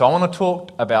So I want to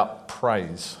talk about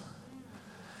praise.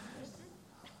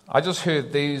 I just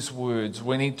heard these words.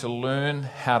 We need to learn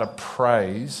how to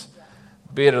praise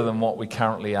better than what we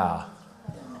currently are.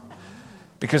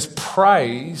 Because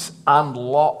praise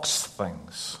unlocks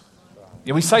things.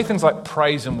 Yeah, we say things like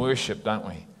praise and worship, don't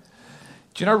we?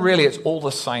 Do you know really it's all the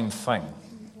same thing?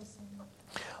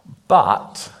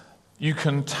 But you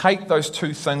can take those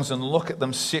two things and look at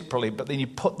them separately, but then you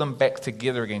put them back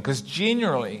together again. Because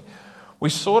generally, we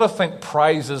sort of think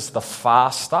praise is the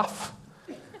fast stuff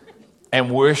and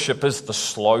worship is the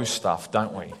slow stuff,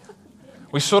 don't we?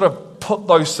 We sort of put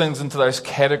those things into those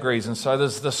categories, and so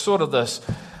there's this sort of this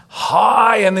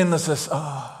high, and then there's this,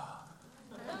 now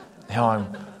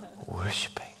I'm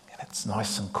worshipping, and it's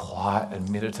nice and quiet and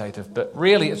meditative, but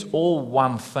really it's all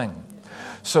one thing.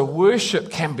 So worship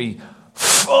can be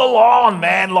full on,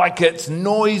 man, like it's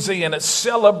noisy and it's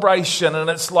celebration and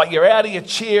it's like you're out of your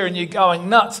chair and you're going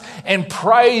nuts. And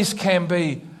praise can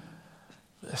be,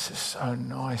 this is so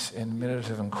nice and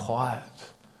meditative and quiet.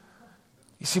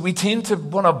 You see, we tend to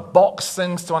want to box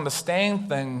things to understand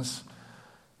things,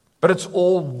 but it's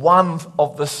all one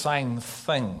of the same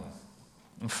thing.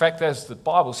 In fact, as the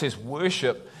Bible says,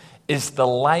 worship is the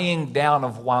laying down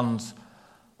of one's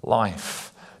life.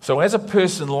 So as a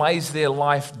person lays their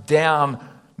life down,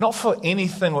 not for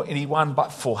anything or anyone,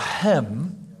 but for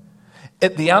Him,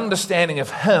 at the understanding of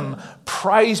Him,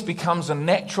 praise becomes a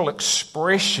natural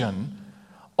expression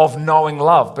of knowing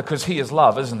love, because He is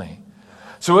love, isn't He?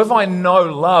 So if I know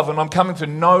love, and I'm coming to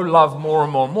know love more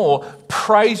and more and more,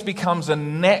 praise becomes a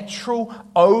natural,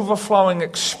 overflowing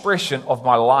expression of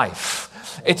my life.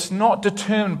 It's not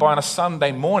determined by on a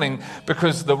Sunday morning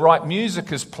because the right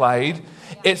music is played.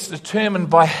 It's determined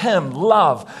by Him,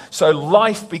 love. So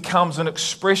life becomes an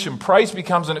expression. Praise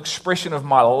becomes an expression of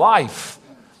my life.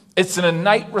 It's an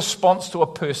innate response to a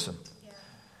person.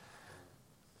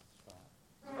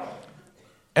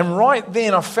 And right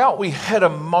then I felt we hit a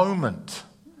moment,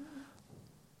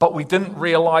 but we didn't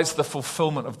realize the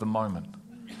fulfillment of the moment.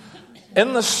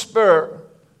 In the Spirit,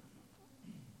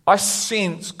 I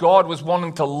sensed God was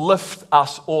wanting to lift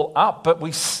us all up, but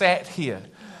we sat here.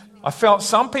 I felt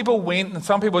some people went and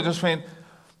some people just went,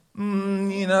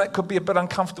 that could be a bit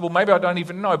uncomfortable. Maybe I don't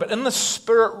even know. But in the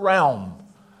spirit realm,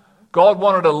 God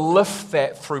wanted to lift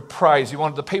that through praise. He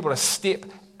wanted the people to step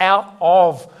out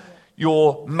of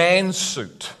your man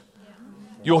suit,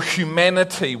 your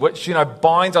humanity, which,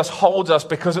 binds us, holds us,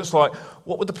 because it's like,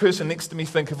 what would the person next to me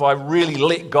think if I really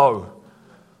let go?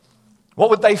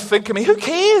 What would they think of me? Who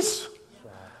cares?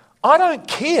 I don't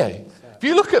care. If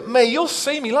you look at me, you'll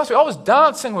see me. Last week I was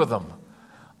dancing with them.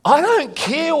 I don't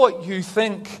care what you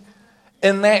think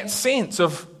in that sense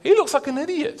of, he looks like an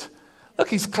idiot. Look,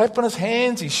 he's clapping his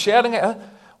hands, he's shouting at her.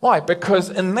 Why? Because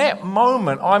in that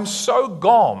moment, I'm so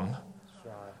gone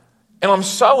and I'm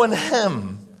so in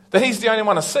Him that He's the only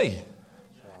one to see.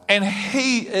 And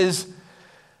He is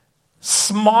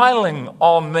smiling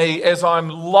on me as I'm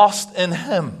lost in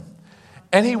Him.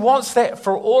 And He wants that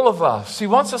for all of us. He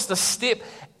wants us to step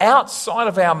outside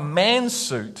of our man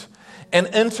suit and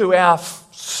into our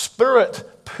spirit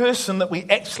person that we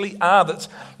actually are, that's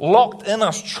locked in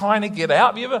us trying to get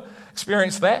out. Have you ever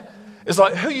experienced that? It's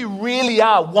like who you really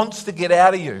are wants to get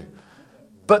out of you.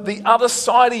 But the other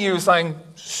side of you is saying,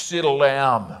 settle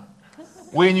down.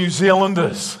 We're New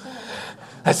Zealanders.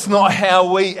 That's not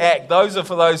how we act. Those are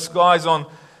for those guys on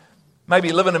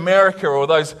maybe live in America, or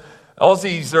those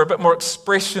Aussies, they're a bit more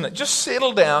expressionate. Just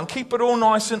settle down, keep it all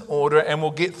nice in order, and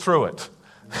we'll get through it.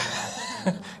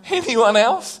 Anyone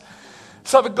else?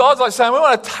 So but God's like saying, we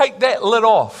want to take that lid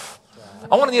off.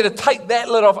 I want you to take that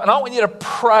lid off, and I want you to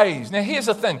praise. Now here's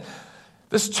the thing.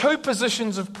 There's two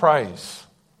positions of praise.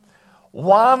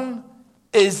 One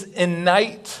is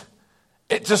innate.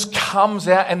 It just comes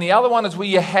out. And the other one is where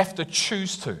you have to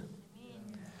choose to.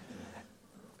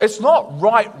 It's not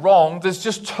right, wrong. There's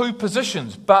just two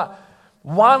positions. But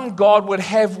one God would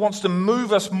have wants to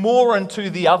move us more into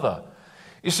the other.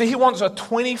 You see, He wants a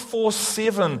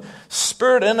 24/7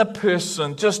 spirit in a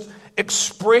person, just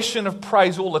expression of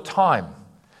praise all the time.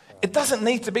 It doesn't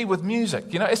need to be with music.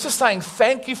 It's just saying,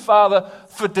 thank you, Father,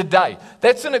 for today.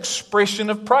 That's an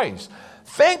expression of praise.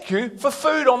 Thank you for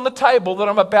food on the table that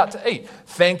I'm about to eat.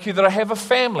 Thank you that I have a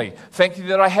family. Thank you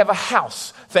that I have a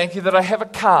house. Thank you that I have a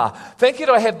car. Thank you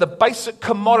that I have the basic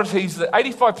commodities that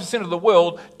 85% of the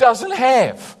world doesn't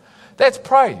have. That's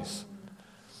praise.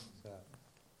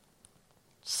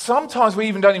 Sometimes we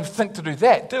even don't even think to do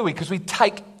that, do we? Because we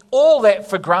take all that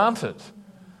for granted.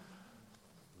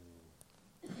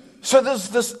 So there's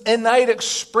this innate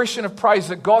expression of praise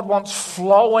that God wants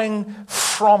flowing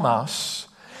from us.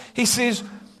 He says,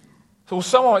 So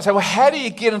someone might say, well, how do you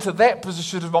get into that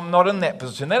position if I'm not in that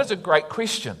position? That is a great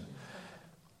question.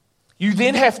 You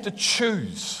then have to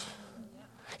choose.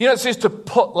 You know, it says to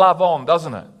put love on,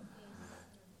 doesn't it?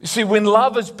 You see, when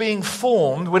love is being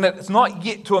formed, when it's not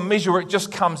yet to a measure where it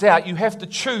just comes out, you have to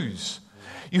choose.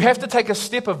 You have to take a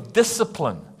step of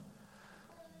discipline.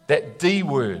 That D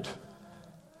word.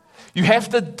 You have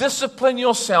to discipline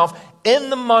yourself in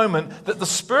the moment that the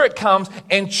Spirit comes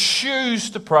and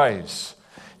choose to praise.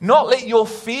 Not let your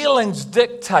feelings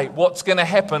dictate what's going to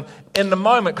happen in the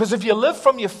moment. Because if you live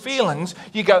from your feelings,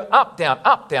 you go up, down,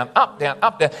 up, down, up, down,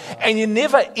 up, down. And you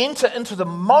never enter into the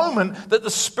moment that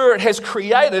the Spirit has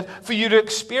created for you to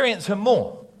experience Him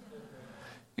more.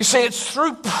 You see, it's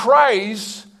through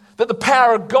praise that the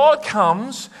power of God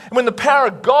comes. And when the power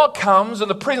of God comes and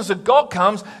the presence of God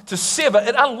comes to sever,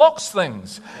 it unlocks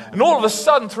things. And all of a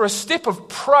sudden, through a step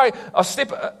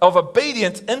of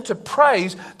obedience into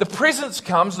praise, the presence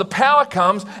comes, the power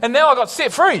comes, and now I got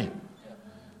set free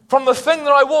from the thing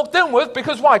that I walked in with.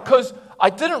 Because why? Because I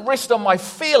didn't rest on my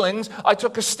feelings. I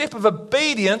took a step of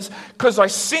obedience because I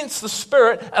sensed the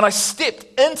Spirit and I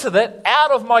stepped into that,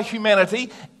 out of my humanity,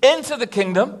 into the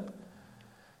kingdom.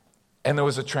 And there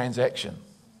was a transaction.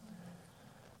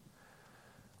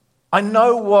 I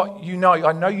know what you know.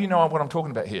 I know you know what I'm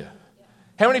talking about here.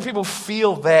 How many people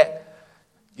feel that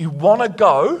you want to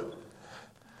go,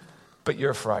 but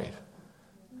you're afraid?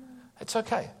 It's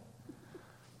okay.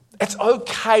 It's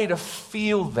okay to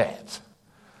feel that.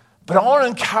 But I want to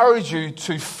encourage you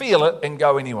to feel it and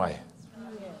go anyway.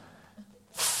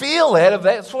 Feel that if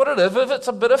that's what it is. If it's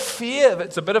a bit of fear, if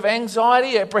it's a bit of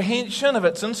anxiety, apprehension, if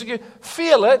it's insecure,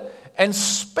 feel it and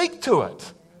speak to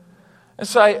it. And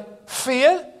say,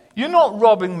 fear, you're not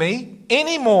robbing me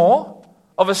anymore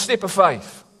of a step of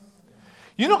faith.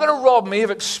 You're not going to rob me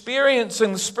of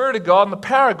experiencing the Spirit of God and the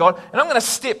power of God. And I'm going to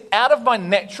step out of my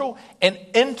natural and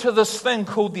into this thing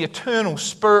called the eternal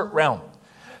spirit realm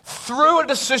through a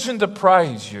decision to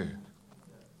praise you.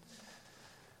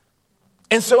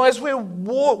 And so as we're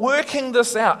working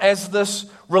this out, as this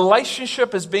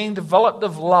relationship is being developed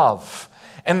of love,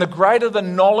 and the greater the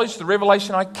knowledge, the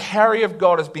revelation I carry of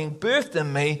God is being birthed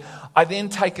in me, I then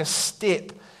take a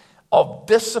step of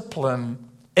discipline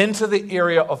into the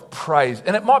area of praise.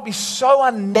 And it might be so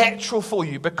unnatural for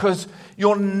you because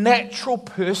your natural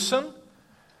person,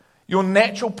 your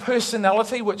natural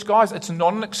personality, which, guys, it's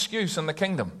not an excuse in the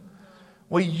kingdom.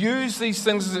 We use these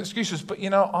things as excuses, but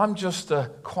I'm just a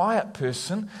quiet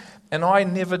person and I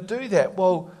never do that.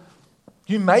 Well,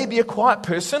 you may be a quiet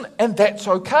person and that's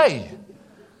okay.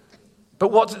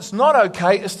 But what's not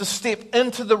okay is to step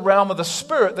into the realm of the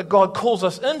Spirit that God calls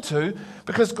us into,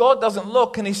 because God doesn't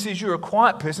look and He says you're a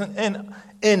quiet person. And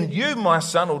in you, my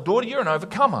son or daughter, you're an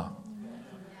overcomer.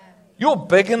 You're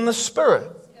big in the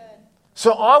Spirit.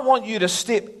 So I want you to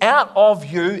step out of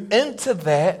you into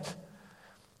that,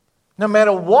 no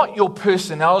matter what your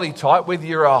personality type, whether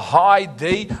you're a high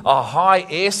D, a high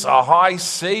S, a high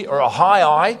C, or a high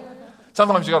I.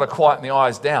 Sometimes you've got to quieten the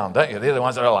eyes down, don't you? They're the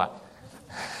ones that are like,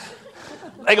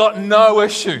 they got no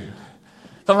issue.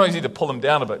 Sometimes you need to pull them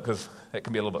down a bit because that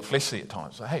can be a little bit fleshly at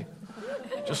times. So, hey,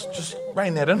 just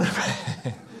rein that in a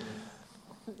bit.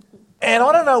 And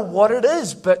I don't know what it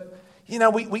is, but,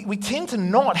 we tend to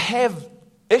not have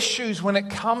issues when it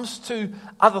comes to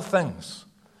other things.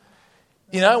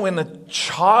 When the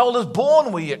child is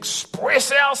born, we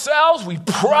express ourselves, we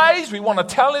praise, we want to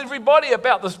tell everybody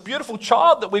about this beautiful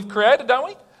child that we've created, don't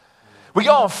we? We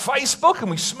go on Facebook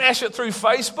and we smash it through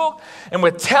Facebook and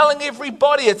we're telling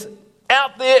everybody it's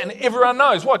out there and everyone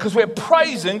knows. Why? Because we're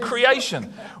praising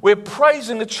creation. We're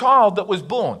praising the child that was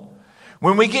born.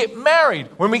 When we get married,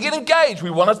 when we get engaged, we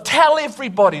want to tell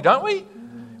everybody, don't we?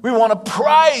 We want to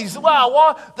praise.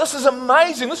 Wow, this is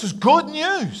amazing. This is good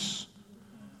news.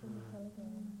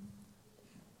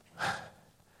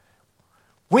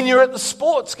 When you're at the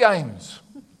sports games,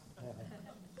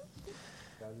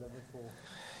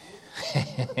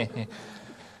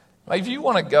 if you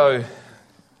want to go,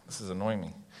 this is annoying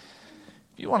me.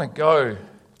 If you want to go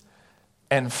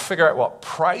and figure out what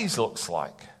praise looks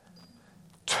like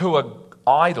to an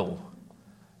idol,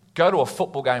 go to a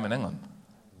football game in England.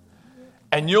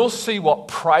 And you'll see what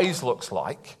praise looks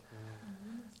like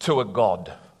to a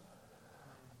god.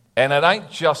 And it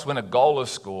ain't just when a goal is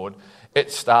scored.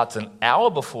 It starts an hour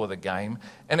before the game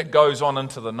and it goes on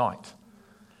into the night.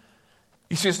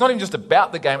 You see, it's not even just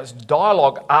about the game, it's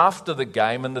dialogue after the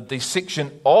game and the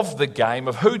dissection of the game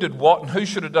of who did what and who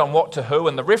should have done what to who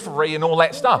and the referee and all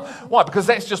that stuff. Why? Because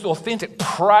that's just authentic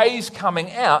praise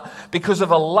coming out because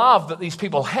of a love that these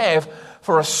people have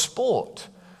for a sport,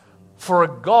 for a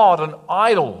god, an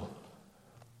idol.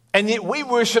 And yet we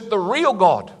worship the real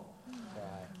God.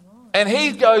 And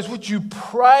he goes, would you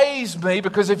praise me?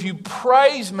 Because if you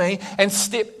praise me and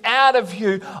step out of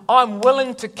you, I'm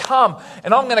willing to come.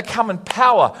 And I'm going to come in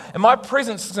power. And my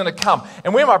presence is going to come.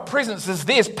 And where my presence is,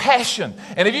 there's passion.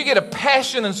 And if you get a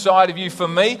passion inside of you for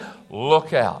me,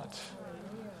 look out.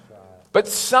 But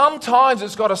sometimes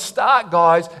it's got to start,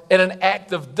 guys, in an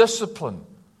act of discipline.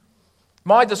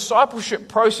 My discipleship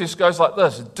process goes like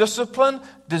this: discipline,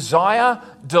 desire,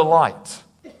 delight.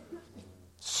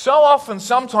 So often,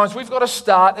 sometimes we've got to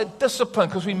start at discipline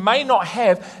because we may not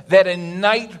have that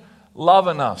innate love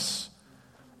in us.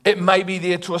 It may be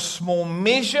there to a small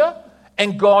measure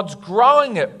and God's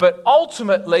growing it. But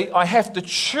ultimately, I have to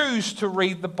choose to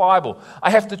read the Bible. I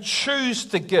have to choose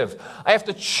to give. I have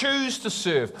to choose to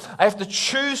serve. I have to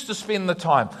choose to spend the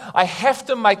time. I have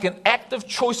to make an active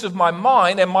choice of my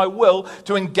mind and my will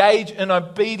to engage in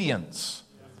obedience.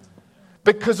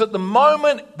 Because at the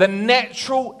moment, the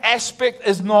natural aspect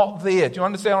is not there. Do you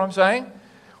understand what I'm saying?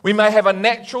 We may have a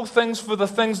natural things for the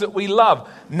things that we love,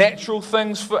 natural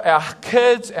things for our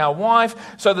kids, our wife.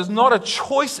 So there's not a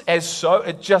choice as so,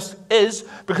 it just is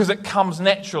because it comes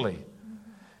naturally.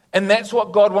 And that's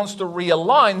what God wants to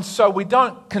realign, so we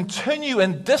don't continue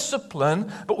in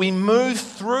discipline, but we move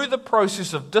through the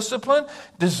process of discipline,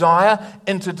 desire,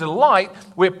 into delight,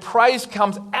 where praise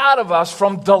comes out of us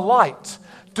from delight.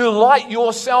 Delight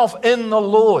yourself in the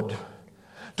Lord.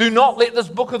 Do not let this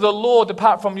book of the law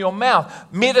depart from your mouth.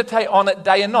 Meditate on it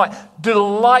day and night.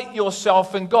 Delight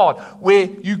yourself in God, where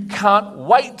you can't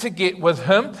wait to get with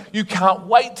Him. You can't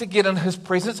wait to get in His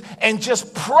presence and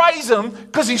just praise Him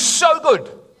because He's so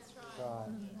good.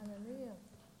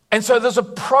 And so there's a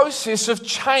process of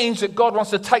change that God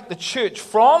wants to take the church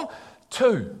from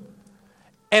to.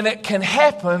 And it can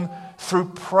happen through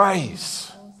praise.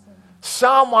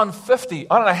 Psalm 150,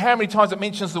 I don't know how many times it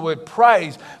mentions the word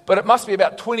praise, but it must be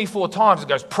about 24 times it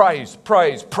goes praise,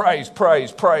 praise, praise,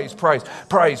 praise, praise, praise,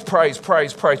 praise, praise,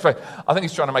 praise, praise, praise. I think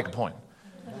he's trying to make a point.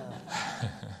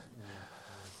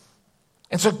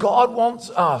 And so God wants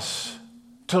us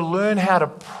to learn how to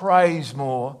praise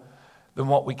more than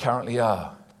what we currently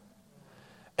are.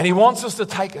 And He wants us to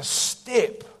take a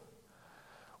step,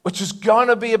 which is going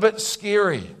to be a bit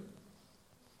scary.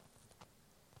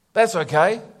 That's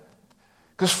okay.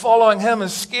 Because following Him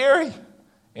is scary.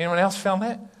 Anyone else found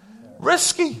that?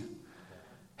 Risky.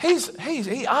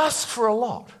 He asks for a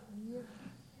lot.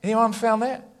 Anyone found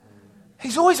that?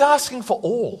 He's always asking for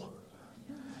all.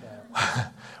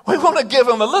 We want to give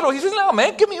Him a little. He says, no,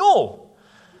 man, give me all.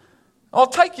 I'll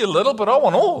take you a little, but I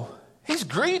want all. He's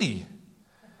greedy.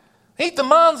 He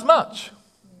demands much.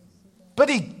 But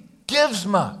He gives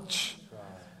much.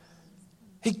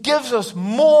 He gives us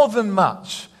more than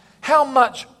much. How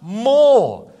much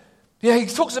more? Yeah, he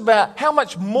talks about how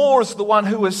much more is the one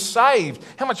who is saved.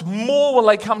 How much more will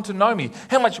they come to know me?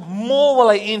 How much more will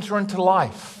they enter into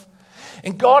life?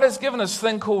 And God has given us this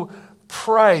thing called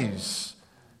praise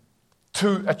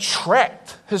to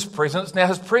attract His presence. Now,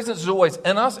 His presence is always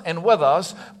in us and with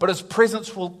us, but His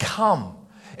presence will come.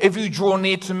 If you draw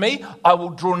near to me, I will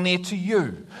draw near to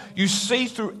you. You see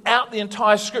throughout the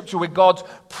entire Scripture where God's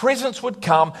presence would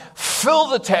come, fill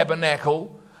the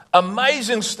tabernacle,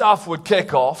 amazing stuff would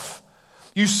kick off.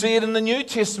 You see it in the New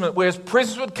Testament where His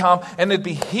presence would come and there'd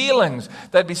be healings,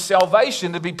 there'd be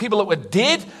salvation, there'd be people that were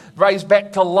dead raised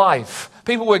back to life.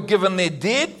 People were given their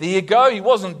dead. There you go. He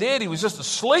wasn't dead. He was just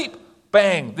asleep.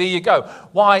 Bang. There you go.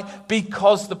 Why?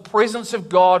 Because the presence of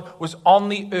God was on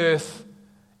the earth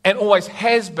and always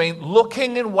has been,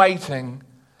 looking and waiting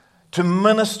to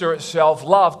minister itself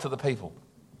love to the people.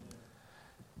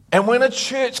 And when a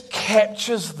church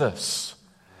captures this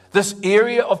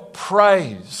area of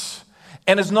praise,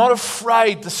 and is not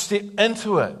afraid to step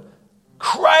into it,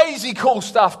 crazy cool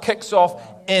stuff kicks off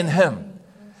in Him.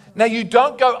 Now, you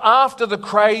don't go after the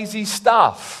crazy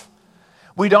stuff.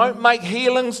 We don't make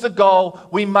healings the goal.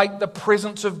 We make the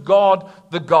presence of God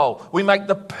the goal. We make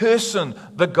the person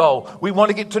the goal. We want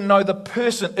to get to know the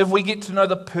person. If we get to know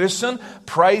the person,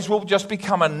 praise will just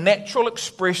become a natural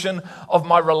expression of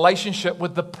my relationship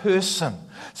with the person.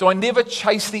 So I never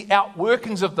chase the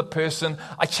outworkings of the person.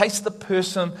 I chase the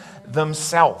person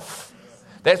themselves.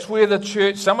 That's where the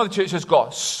church, some of the churches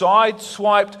got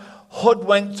sideswiped,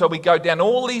 hoodwinked. So we go down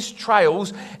all these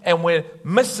trails and we're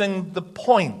missing the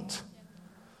point.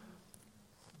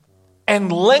 And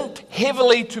linked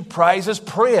heavily to praise is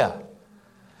prayer.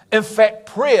 In fact,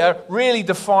 prayer really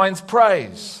defines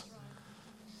praise.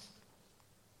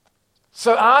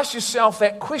 So ask yourself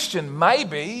that question.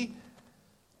 Maybe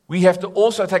we have to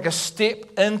also take a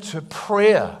step into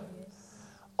prayer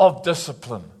of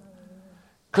discipline.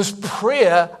 Because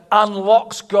prayer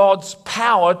unlocks God's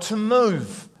power to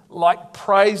move like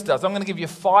praise does. I'm going to give you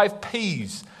 5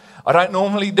 P's. I don't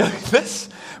normally do this,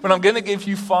 but I'm going to give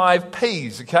you 5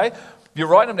 P's, okay? You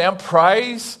write them down: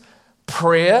 praise,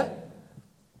 prayer.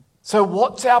 So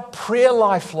what's our prayer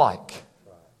life like?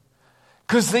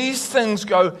 Because these things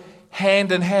go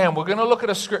hand in hand. We're going to look at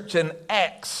a scripture in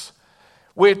Acts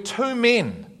where 2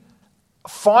 men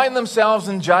find themselves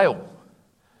in jail.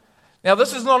 Now,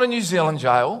 this is not a New Zealand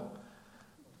jail.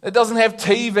 It doesn't have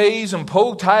TVs and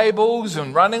pool tables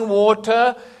and running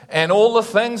water and all the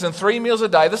things and 3 meals a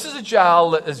day. This is a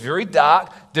jail that is very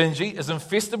dark, dingy, is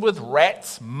infested with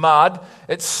rats, mud,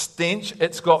 it's stench,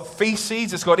 it's got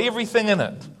feces, it's got everything in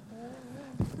it.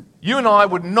 You and I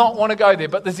would not want to go there,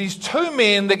 but there's these 2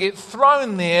 men that get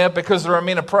thrown there because they're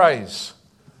men of praise.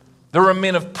 They're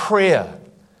men of prayer.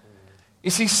 You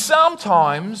see,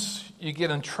 sometimes you get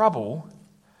in trouble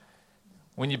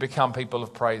when you become people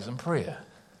of praise and prayer.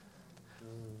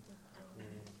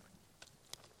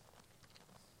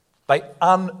 They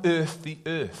unearth the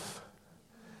earth.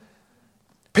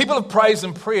 People of praise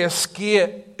and prayer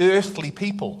scare earthly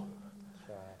people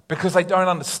because they don't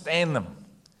understand them.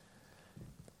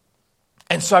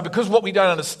 And so because what we don't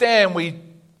understand, we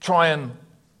try and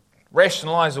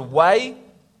rationalize away,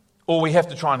 or we have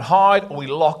to try and hide, or we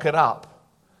lock it up.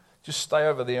 Just stay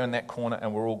over there in that corner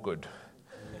and we're all good.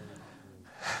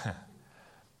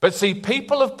 But see,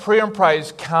 people of prayer and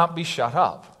praise can't be shut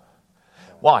up.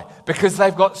 Why? Because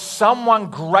they've got someone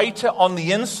greater on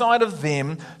the inside of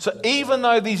them. So even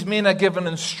though these men are given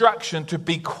instruction to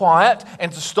be quiet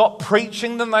and to stop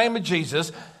preaching the name of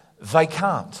Jesus, they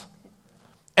can't.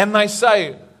 And they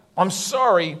say, I'm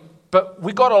sorry, but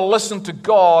we've got to listen to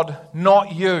God,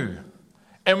 not you.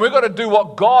 And we've got to do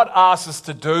what God asks us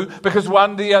to do because we're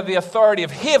under the authority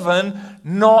of heaven,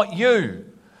 not you.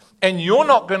 And you're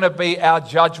not going to be our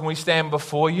judge when we stand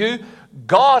before you.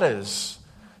 God is.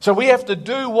 So we have to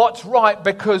do what's right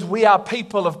because we are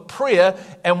people of prayer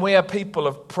and we are people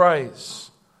of praise.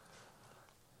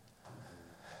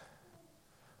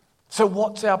 So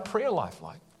what's our prayer life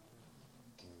like?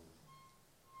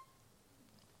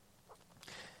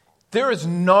 There is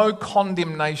no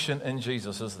condemnation in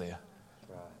Jesus, is there?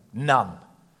 None.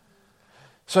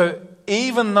 So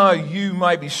even though you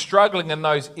may be struggling in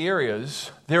those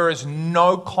areas, there is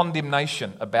no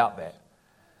condemnation about that.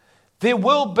 There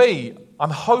will be, I'm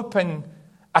hoping,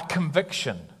 a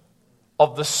conviction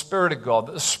of the Spirit of God.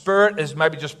 That the Spirit is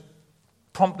maybe just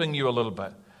prompting you a little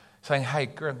bit. Saying, hey,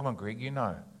 come on, Greg, you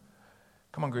know.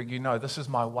 Come on, Greg, you know, this is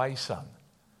my way, son.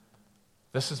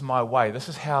 This is my way. This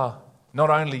is how not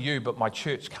only you, but my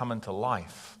church come into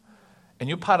life. And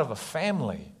you're part of a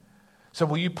family. So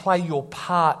will you play your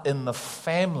part in the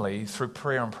family through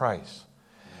prayer and praise?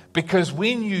 Because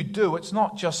when you do, it's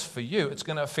not just for you. It's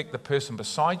going to affect the person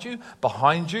beside you,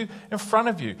 behind you, in front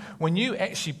of you. When you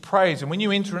actually praise and when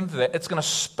you enter into that, it's going to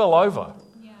spill over.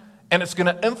 Yeah. And it's going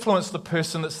to influence the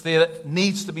person that's there that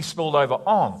needs to be spilled over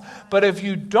on. But if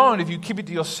you don't, if you keep it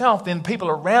to yourself, then people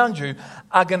around you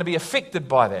are going to be affected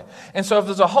by that. And so if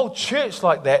there's a whole church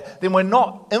like that, then we're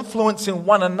not influencing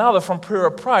one another from prayer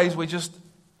or praise. We're just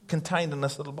contained in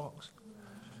this little box.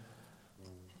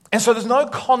 And so there's no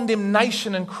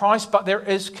condemnation in Christ, but there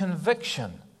is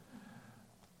conviction.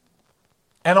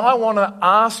 And I want to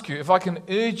ask you, if I can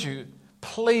urge you,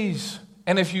 please,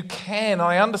 and if you can,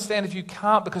 I understand if you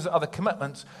can't because of other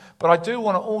commitments, but I do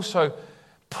want to also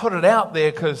put it out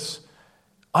there because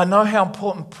I know how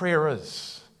important prayer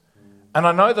is. And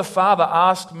I know the Father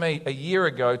asked me a year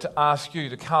ago to ask you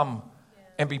to come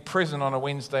and be present on a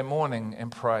Wednesday morning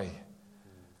and pray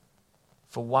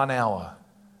for 1 hour.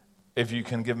 If you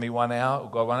can give me 1 hour,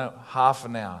 or 1 hour, half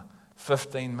an hour,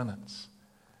 15 minutes.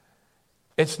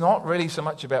 It's not really so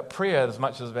much about prayer as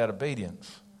much as about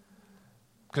obedience.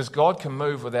 Because God can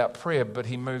move without prayer, but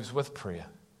He moves with prayer.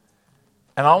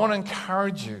 And I want to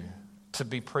encourage you to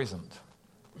be present.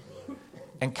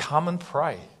 And come and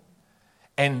pray.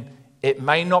 And it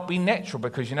may not be natural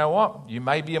because you know what? You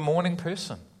may be a morning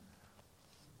person.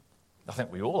 I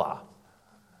think we all are,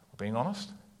 being honest.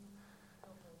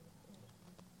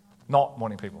 Not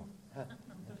morning people.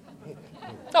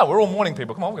 No, we're all morning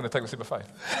people. Come on, we're going to take a step of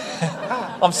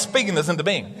faith. I'm speaking this into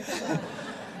being.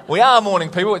 We are morning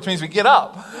people, which means we get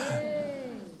up.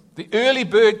 The early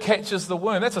bird catches the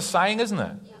worm. That's a saying, isn't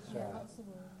it?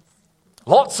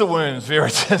 Lots of worms, Vera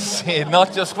just said,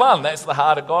 not just one. That's the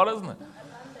heart of God, isn't it?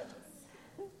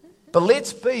 But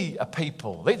let's be a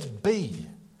people. Let's be,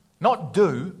 not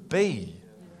do, be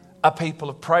a people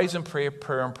of praise and prayer,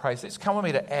 prayer and praise. Let's come with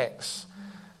me to Acts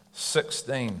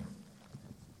 16.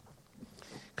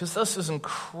 Because this is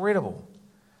incredible.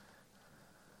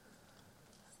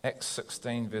 Acts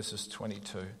 16, verses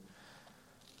 22.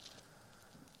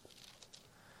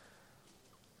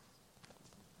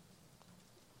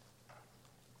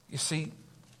 You see,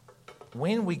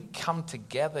 when we come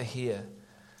together here,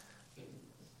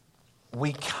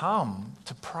 we come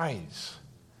to praise.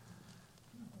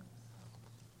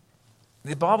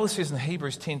 The Bible says in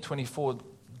Hebrews 10:24,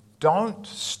 don't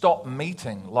stop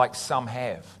meeting like some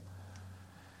have.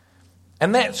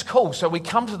 And that's cool. So we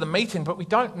come to the meeting, but we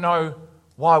don't know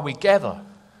why we gather.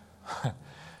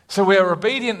 So we're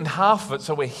obedient in half of it,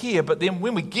 so we're here, but then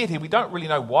when we get here, we don't really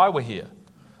know why we're here.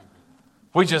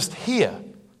 We're just here.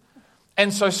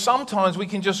 And so sometimes we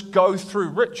can just go through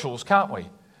rituals, can't we?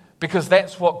 Because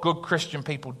that's what good Christian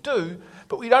people do,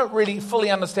 but we don't really fully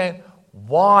understand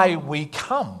why we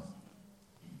come.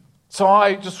 So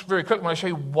I just very quickly want to show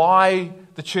you why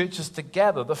the church is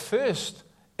together. The first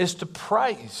is to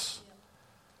praise.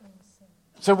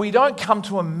 So we don't come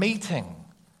to a meeting.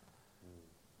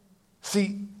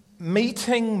 See,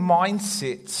 meeting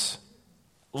mindsets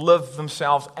live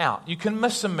themselves out. You can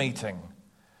miss a meeting.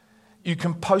 You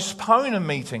can postpone a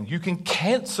meeting. You can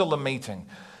cancel a meeting.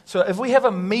 So if we have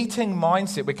a meeting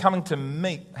mindset, we're coming to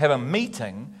have a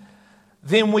meeting,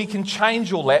 then we can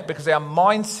change all that because our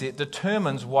mindset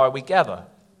determines why we gather.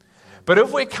 But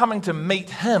if we're coming to meet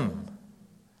Him,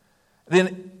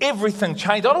 then everything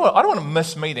changes. I don't want to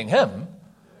miss meeting Him.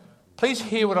 Please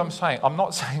hear what I'm saying. I'm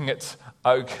not saying it's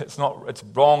okay. It's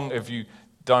wrong if you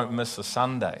don't miss a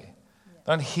Sunday.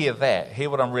 Don't hear that. Hear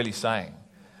what I'm really saying.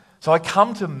 So I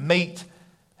come to meet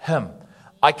Him.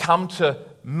 I come to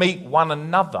meet one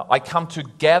another. I come to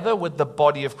gather with the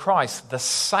body of Christ, the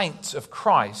saints of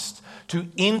Christ, to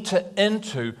enter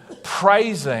into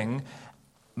praising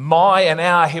my and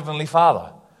our Heavenly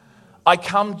Father. I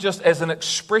come just as an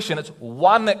expression. It's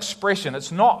one expression.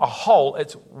 It's not a whole.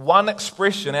 It's one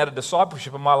expression out of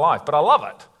discipleship in my life. But I love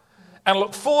it and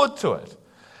look forward to it.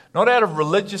 Not out of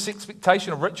religious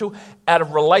expectation or ritual, out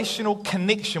of relational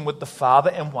connection with the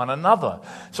Father and one another.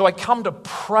 So I come to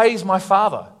praise my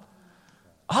Father.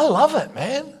 I love it,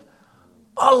 man.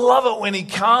 I love it when He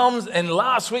comes, and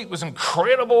last week was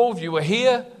incredible if you were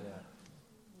here.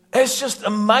 It's just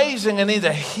amazing, and then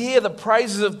to hear the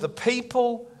praises of the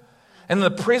people, and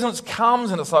the presence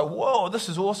comes, and it's like, whoa, this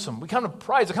is awesome. We come to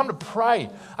praise. I come to pray.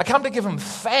 I come to give Him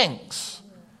thanks.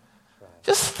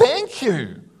 Just thank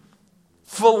you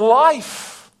for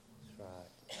life.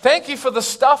 Thank you for the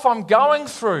stuff I'm going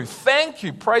through. Thank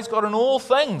you. Praise God in all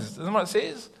things. Isn't that what it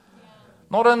says?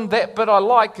 Not in that bit I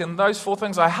like and those 4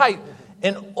 things I hate.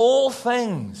 In all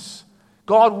things,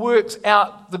 God works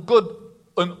out the good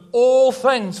in all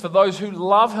things for those who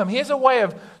love Him. Here's a way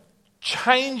of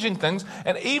changing things,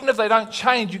 and even if they don't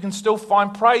change, you can still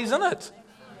find praise in it.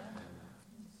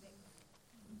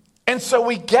 And so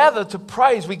we gather to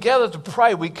praise, we gather to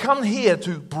pray, we come here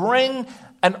to bring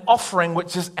an offering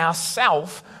which is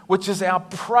ourself, which is our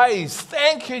praise.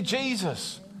 Thank you,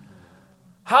 Jesus.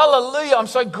 Hallelujah. I'm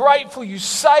so grateful you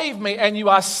saved me, and you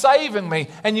are saving me,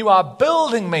 and you are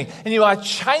building me, and you are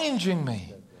changing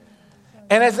me.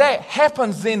 And as that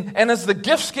happens then, and as the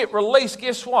gifts get released,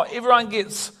 guess what? Everyone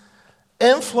gets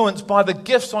influenced by the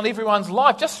gifts on everyone's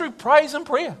life just through praise and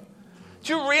prayer.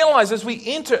 Do you realize as we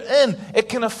enter in, it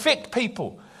can affect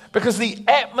people because the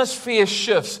atmosphere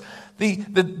shifts,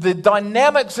 the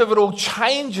dynamics of it all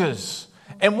changes,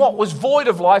 and what was void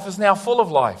of life is now full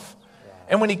of life.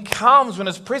 And when He comes, when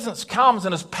His presence comes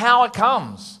and His power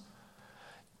comes,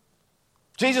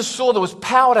 Jesus saw there was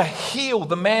power to heal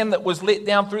the man that was let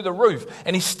down through the roof,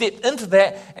 and He stepped into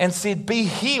that and said, be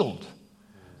healed.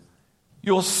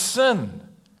 Your sin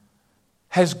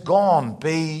has gone,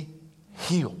 be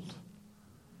healed.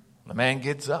 The man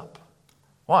gets up.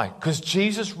 Why? Because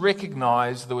Jesus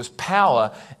recognized there was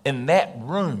power in that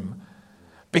room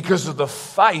because of the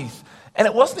faith. And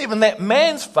it wasn't even that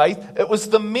man's faith, it was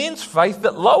the men's faith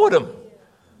that lowered him.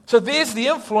 So there's the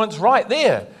influence right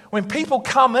there. When people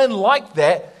come in like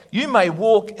that, you may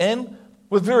walk in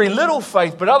with very little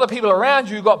faith, but other people around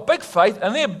you got big faith,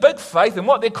 and their big faith, and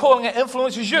what they're calling it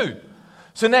influences you.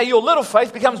 So now your little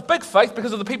faith becomes big faith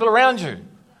because of the people around you.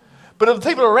 But if the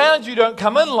people around you don't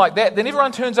come in like that, then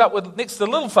everyone turns up with next to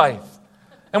little faith.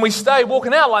 And we stay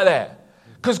walking out like that.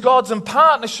 Because God's in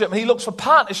partnership, and He looks for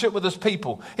partnership with His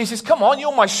people. He says, come on,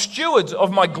 you're my stewards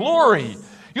of my glory.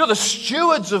 You're the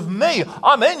stewards of me.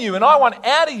 I'm in you, and I want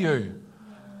out of you.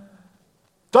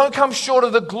 Don't come short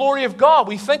of the glory of God.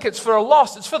 We think it's for a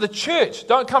lost. It's for the church.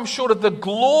 Don't come short of the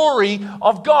glory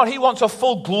of God. He wants a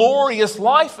full glorious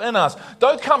life in us.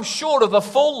 Don't come short of the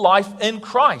full life in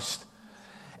Christ.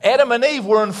 Adam and Eve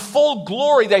were in full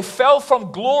glory. They fell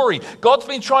from glory. God's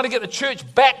been trying to get the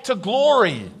church back to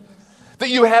glory. that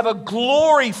you have a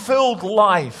glory-filled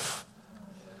life.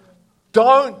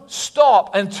 Don't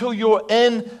stop until you're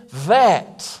in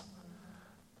that.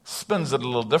 Spins it a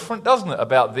little different, doesn't it,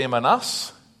 about them and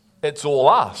us? It's all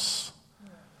us.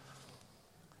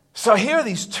 So here are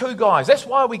these two guys. That's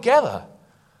why we gather.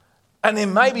 And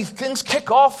then maybe things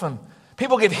kick off and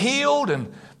people get healed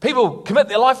and people commit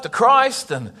their life to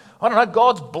Christ and, I don't know,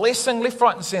 God's blessing left,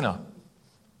 right and centre.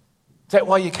 Is that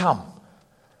why you come?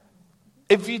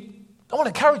 I want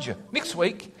to encourage you. Next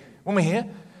week, when we're here,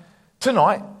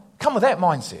 tonight, come with that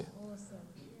mindset.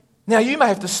 Now, you may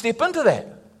have to step into that.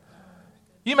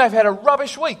 You may have had a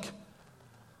rubbish week.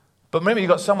 But remember, you've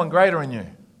got someone greater in you.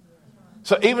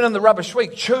 So even in the rubbish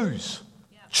week, choose.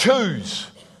 Choose.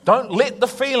 Don't let the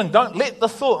feeling, don't let the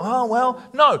thought, oh, well,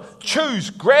 no. Choose,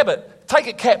 grab it, take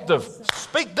it captive.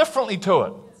 Speak differently to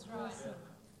it.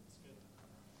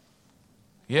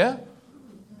 Yeah?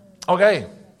 Okay,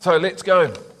 so let's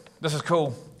go. This is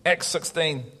cool. Acts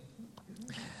 16,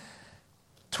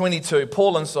 22.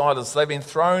 Paul and Silas, they've been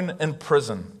thrown in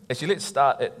prison. Actually, let's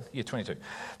start at 22.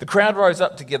 The crowd rose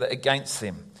up together against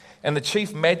them, and the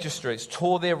chief magistrates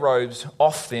tore their robes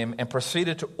off them and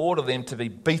proceeded to order them to be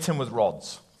beaten with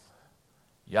rods.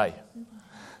 Yay.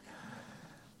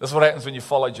 This is what happens when you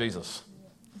follow Jesus.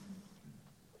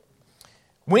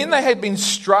 When they'd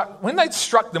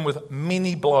struck them with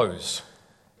many blows,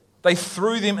 they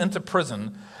threw them into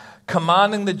prison,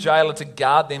 commanding the jailer to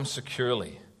guard them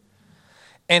securely.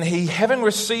 And he, having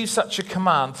received such a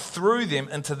command, threw them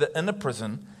into the inner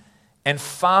prison and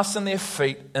fastened their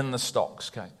feet in the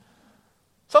stocks. Okay.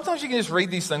 Sometimes you can just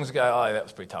read these things and go, oh, that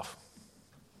was pretty tough.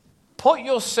 Put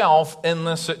yourself in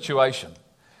this situation.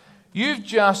 You've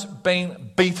just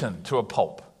been beaten to a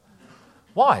pulp.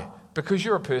 Why? Because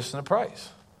you're a person of praise.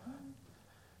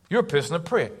 You're a person of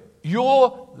prayer.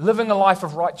 You're living a life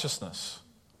of righteousness.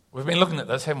 We've been looking at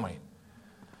this, haven't we?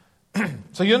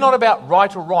 So you're not about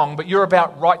right or wrong, but you're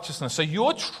about righteousness. So you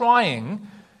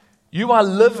are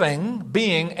living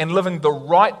the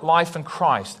right life in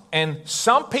Christ. And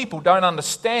some people don't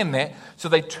understand that, so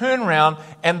they turn around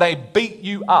and they beat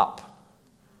you up.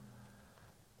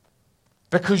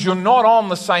 Because you're not on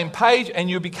the same page and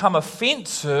you become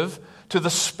offensive to the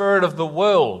spirit of the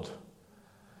world.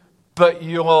 But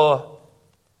you're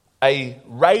a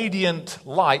radiant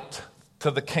light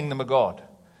to the kingdom of God.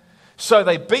 So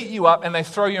they beat you up and they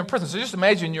throw you in prison. So just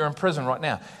imagine you're in prison right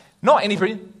now. Not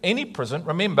any prison.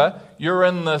 Remember, you're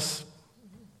in this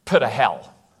pit of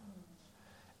hell.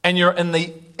 And you're in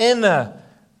the inner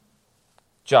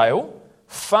jail.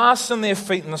 Fasten their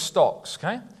feet in the stocks,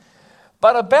 okay?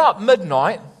 But about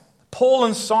midnight, Paul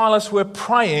and Silas were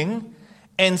praying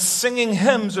and singing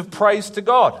hymns of praise to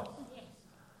God.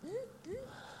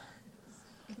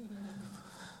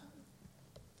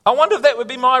 I wonder if that would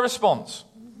be my response.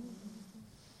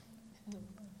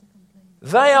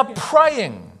 They are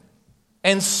praying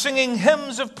and singing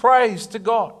hymns of praise to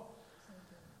God.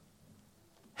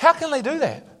 How can they do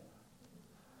that?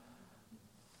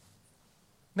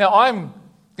 Now, I'm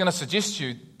going to suggest to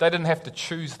you they didn't have to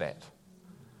choose that.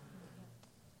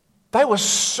 They were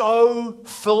so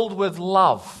filled with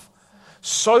love,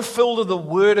 so filled with the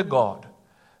Word of God,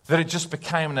 that it just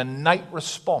became an innate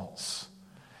response.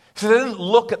 So they didn't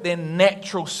look at their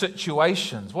natural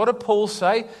situations. What did Paul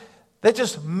say? They're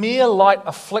just mere light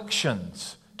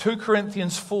afflictions. 2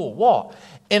 Corinthians 4. What?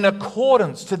 In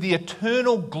accordance to the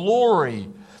eternal glory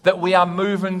that we are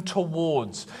moving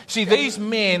towards. See, these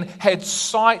men had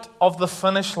sight of the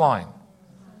finish line.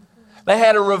 They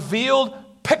had a revealed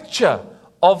picture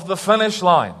of the finish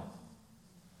line.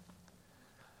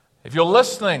 If you're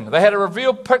listening, they had a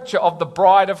revealed picture of the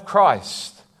bride of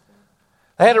Christ.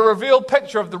 They had a revealed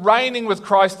picture of the reigning with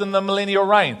Christ in the millennial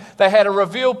reign. They had a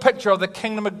revealed picture of the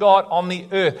kingdom of God on the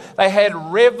earth. They had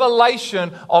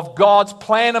revelation of God's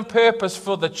plan and purpose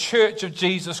for the church of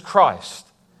Jesus Christ.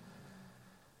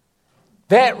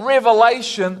 That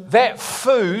revelation, that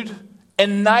food,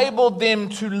 enabled them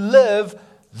to live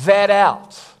that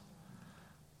out.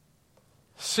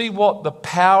 See what the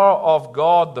power of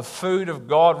God, the food of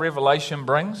God, revelation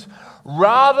brings?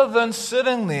 Rather than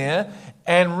sitting there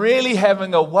and really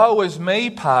having a woe is me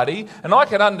party, and I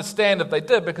can understand if they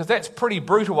did, because that's pretty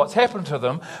brutal what's happened to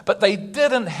them, but they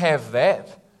didn't have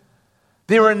that.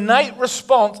 Their innate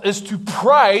response is to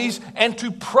praise and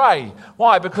to pray.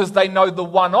 Why? Because they know the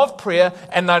one of prayer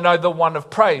and they know the one of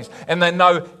praise, and they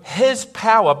know His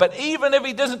power. But even if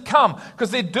He doesn't come, because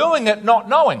they're doing it not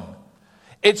knowing,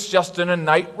 it's just an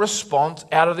innate response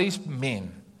out of these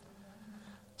men.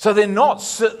 So they're not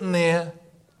sitting there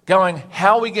going,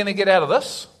 how are we going to get out of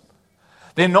this?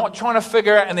 They're not trying to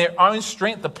figure out in their own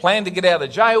strength the plan to get out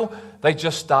of jail. They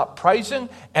just start praising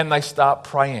and they start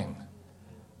praying.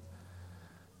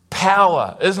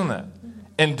 Power, isn't it?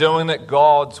 In doing it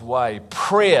God's way.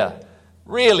 Prayer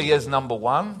really is number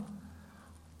one.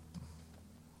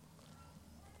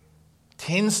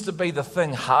 Tends to be the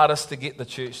thing hardest to get the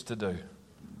church to do.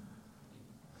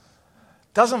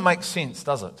 Doesn't make sense,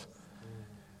 does it?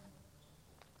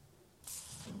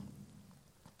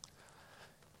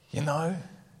 You know,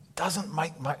 it doesn't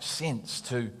make much sense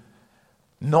to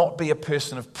not be a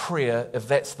person of prayer if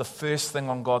that's the first thing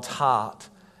on God's heart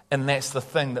and that's the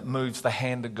thing that moves the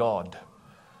hand of God.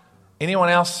 Anyone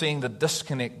else seeing the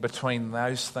disconnect between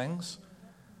those things?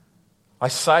 I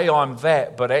say I'm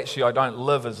that, but actually I don't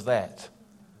live as that.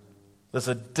 There's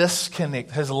a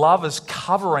disconnect. His love is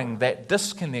covering that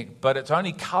disconnect, but it's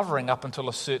only covering up until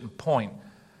a certain point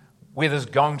where there's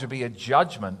going to be a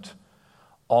judgment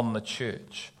on the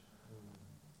church.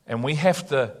 And we have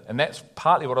to, and that's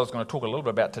partly what I was going to talk a little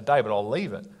bit about today, but I'll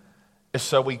leave it, is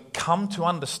so we come to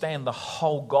understand the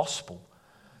whole gospel.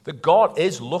 That God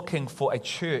is looking for a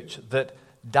church that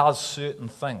does certain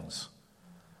things.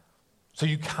 So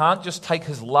you can't just take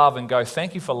his love and go,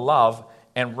 thank you for love,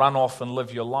 and run off and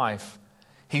live your life.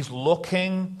 He's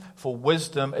looking for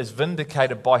wisdom as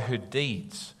vindicated by her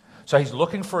deeds. So he's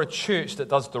looking for a church that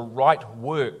does the right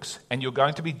works, and you're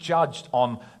going to be judged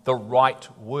on the right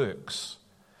works.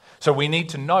 So we need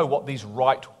to know what these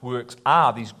right works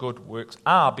are, these good works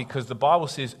are, because the Bible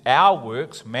says our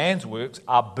works, man's works,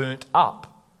 are burnt up.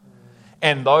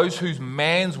 And those whose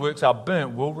man's works are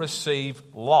burnt will receive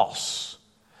loss.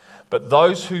 But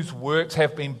those whose works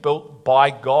have been built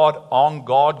by God, on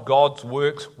God, God's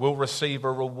works will receive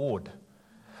a reward.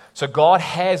 So God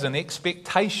has an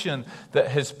expectation that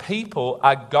his people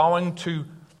are going to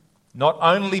not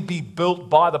only be built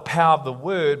by the power of the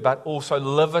word, but also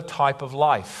live a type of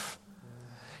life.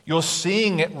 You're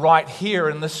seeing it right here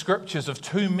in the scriptures of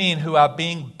two men who are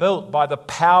being built by the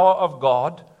power of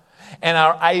God and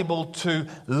are able to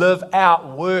live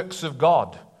out works of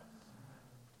God.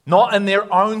 Not in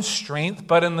their own strength,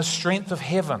 but in the strength of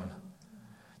heaven.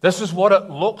 This is what it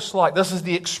looks like. This is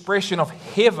the expression of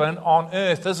heaven on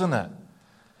earth, isn't it?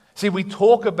 See, we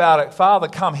talk about it, Father,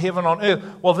 come, heaven on earth.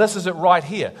 Well, this is it right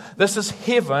here. This is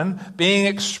heaven being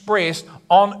expressed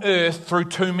on earth through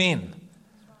two men.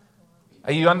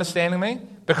 Are you understanding me?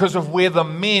 Because of where the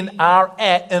men are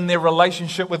at in their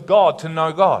relationship with God to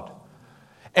know God.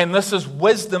 And this is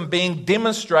wisdom being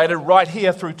demonstrated right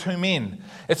here through two men.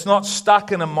 It's not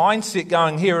stuck in a mindset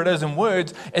going, here it is in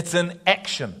words. It's in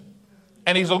action.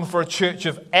 And he's looking for a church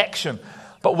of action.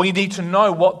 But we need to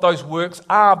know what those works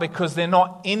are because they're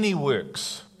not any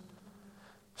works.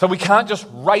 So we can't just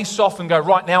race off and go,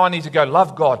 right now I need to go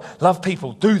love God, love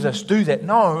people, do this, do that.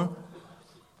 No.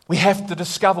 We have to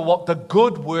discover what the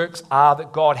good works are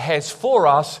that God has for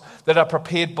us that are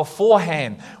prepared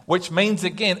beforehand, which means,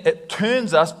 again, it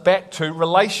turns us back to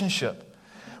relationship,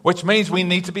 which means we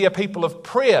need to be a people of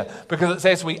prayer because it's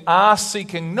as we are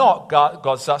seeking not,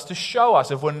 God starts to show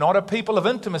us. If we're not a people of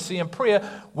intimacy and prayer,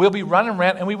 we'll be running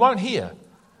around and we won't hear.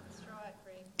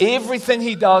 Everything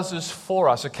he does is for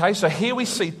us, okay? So here we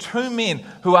see two men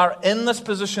who are in this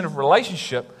position of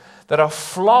relationship that are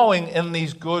flowing in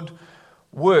these good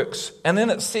works. And then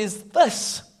it says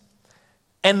this,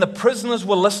 and the prisoners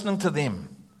were listening to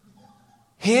them.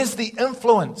 Here's the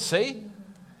influence, see?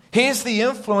 Here's the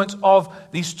influence of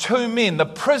these two men. The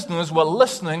prisoners were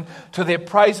listening to their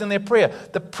praise and their prayer.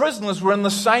 The prisoners were in the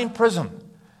same prison.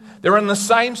 They're in the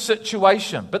same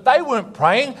situation. But they weren't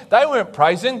praying. They weren't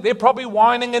praising. They're probably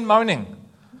whining and moaning.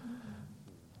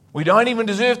 We don't even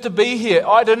deserve to be here.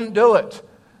 I didn't do it.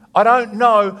 I don't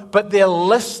know, but they're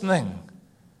listening.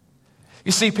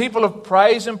 You see, people of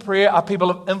praise and prayer are people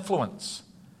of influence.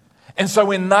 And so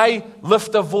when they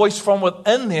lift a voice from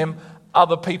within them,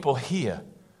 other people hear.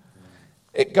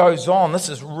 It goes on. This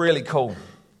is really cool.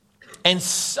 And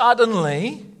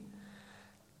suddenly,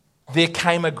 there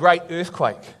came a great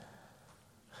earthquake.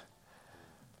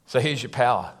 So here's your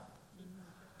power.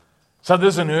 So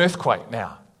there's an earthquake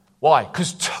now. Why?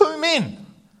 Because two men,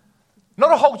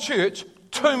 not a whole church,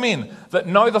 two men that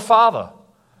know the Father,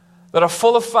 that are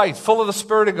full of faith, full of the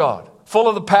Spirit of God, full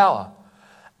of the power.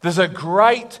 There's a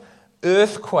great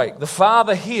earthquake. The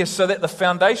Father hears so that the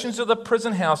foundations of the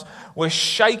prison house were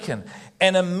shaken,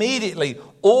 and immediately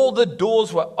all the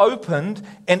doors were opened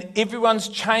and everyone's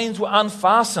chains were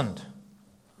unfastened.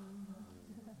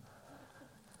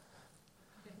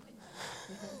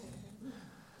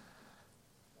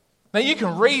 Now you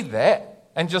can read that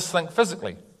and just think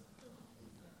physically.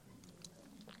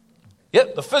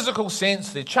 Yep, the physical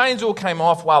sense, their chains all came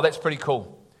off. Wow, that's pretty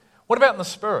cool. What about in the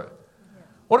spirit?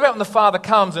 What about when the Father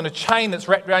comes in a chain that's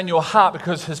wrapped around your heart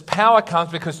because His power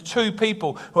comes because two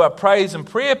people who are praise and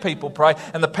prayer people pray,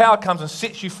 and the power comes and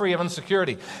sets you free of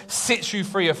insecurity, sets you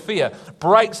free of fear,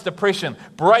 breaks depression,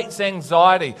 breaks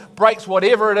anxiety, breaks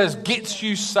whatever it is, gets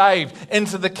you saved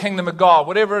into the kingdom of God,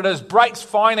 whatever it is, breaks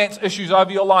finance issues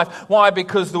over your life. Why?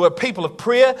 Because there were people of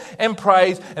prayer and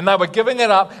praise, and they were giving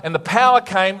it up, and the power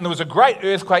came, and there was a great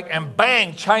earthquake, and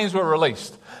bang, chains were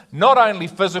released. Not only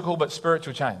physical, but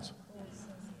spiritual chains.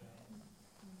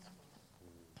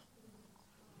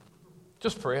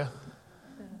 Just prayer.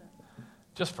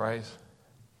 Just praise.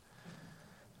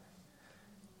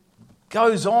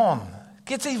 Goes on.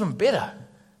 Gets even better.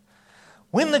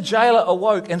 When the jailer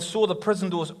awoke and saw the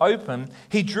prison doors open,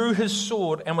 he drew his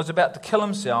sword and was about to kill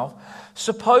himself,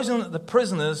 supposing that the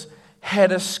prisoners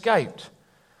had escaped.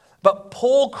 But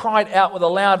Paul cried out with a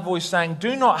loud voice, saying,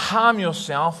 "Do not harm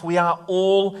yourself, we are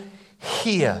all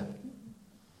here."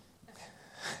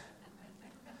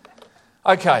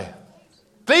 Okay.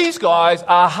 These guys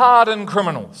are hardened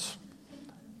criminals.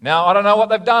 Now, I don't know what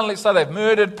they've done. Let's say they've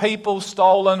murdered people,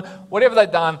 stolen, whatever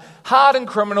they've done. Hardened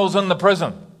criminals in the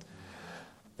prison.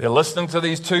 They're listening to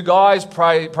these two guys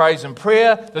praise and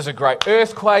prayer. There's a great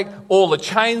earthquake. All the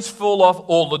chains fall off.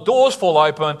 All the doors fall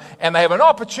open. And they have an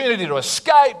opportunity to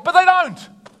escape, but they don't.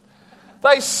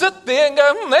 They sit there and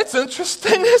go, that's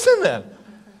interesting, isn't it?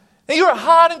 Now, you're a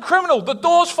hardened criminal. The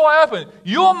doors fly open.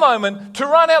 Your moment to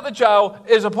run out the jail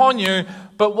is upon you.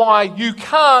 But why? You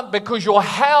can't, because you're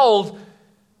held,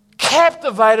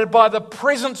 captivated by the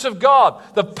presence of God,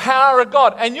 the power of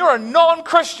God. And you're a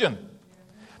non-Christian.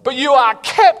 But you are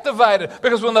captivated,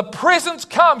 because when the presence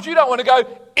comes, you don't want to go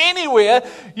anywhere.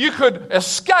 You could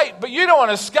escape, but you don't want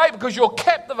to escape because you're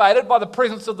captivated by the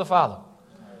presence of the Father.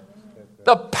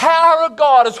 The power of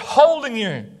God is holding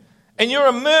you, and you're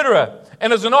a murderer. And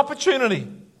there's an opportunity.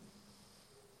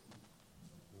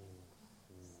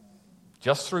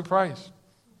 Just through praise.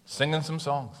 Singing some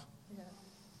songs.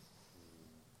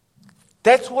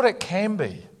 That's what it can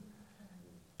be.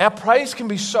 Our praise can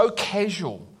be so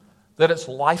casual that it's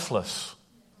lifeless.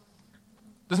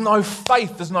 There's no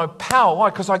faith, there's no power.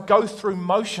 Why? Because I go through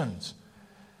motions.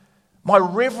 My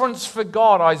reverence for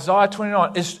God, Isaiah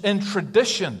 29, is in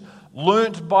tradition,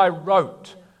 learnt by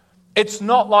rote. It's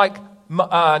not like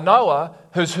Noah,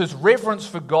 his reverence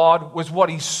for God was what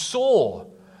he saw.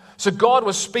 So God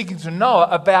was speaking to Noah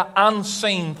about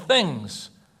unseen things.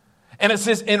 And it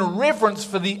says, in reverence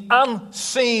for the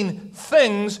unseen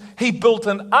things, he built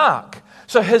an ark.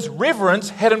 So his reverence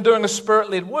had him doing a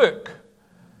spirit-led work.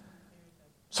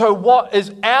 So what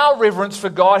is our reverence for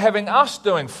God having us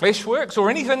doing? Flesh works or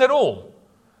anything at all?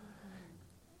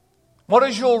 What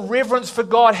is your reverence for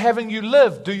God having you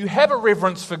live? Do you have a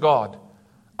reverence for God?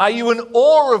 Are you in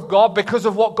awe of God because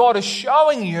of what God is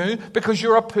showing you because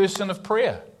you're a person of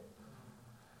prayer?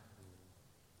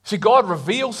 See, God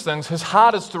reveals things. His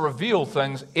heart is to reveal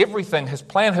things, everything, His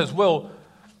plan, His will.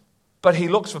 But He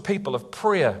looks for people of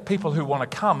prayer, people who want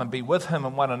to come and be with Him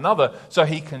and one another so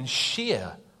He can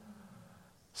share.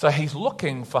 So He's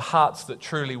looking for hearts that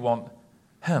truly want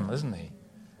Him, isn't He?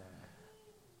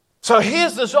 So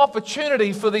here's this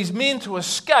opportunity for these men to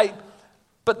escape,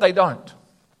 but they don't.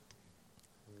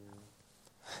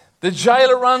 The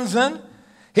jailer runs in.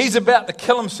 He's about to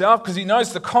kill himself because he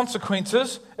knows the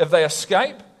consequences if they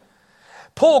escape.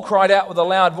 Paul cried out with a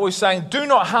loud voice, saying, "Do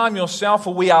not harm yourself,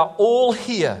 for we are all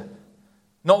here."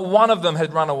 Not one of them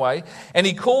had run away. And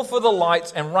he called for the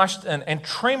lights and rushed in, and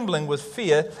trembling with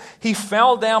fear, he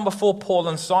fell down before Paul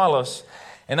and Silas.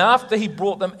 And after he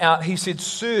brought them out, he said,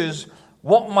 "Sirs,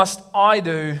 what must I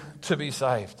do to be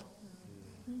saved?"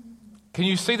 Can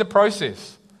you see the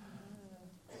process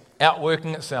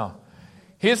outworking itself?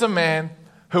 Here's a man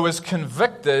who is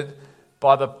convicted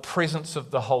by the presence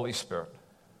of the Holy Spirit,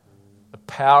 the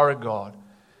power of God.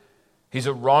 He's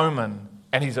a Roman,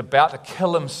 and he's about to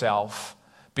kill himself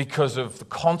because of the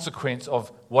consequence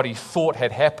of what he thought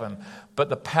had happened. But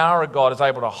the power of God is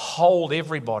able to hold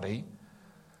everybody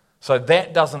so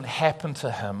that doesn't happen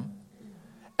to him.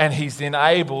 And he's then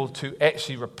able to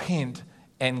actually repent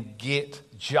and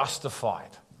get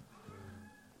justified.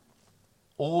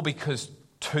 All because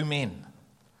two men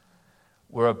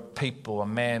were a people, a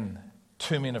man,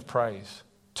 two men of praise,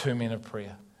 two men of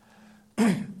prayer.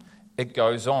 It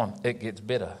goes on. It gets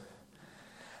better.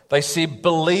 They said,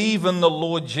 "Believe in the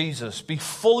Lord Jesus. Be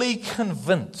fully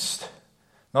convinced."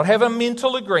 Not have a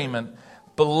mental agreement.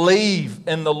 Believe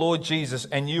in the Lord Jesus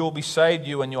and you will be saved,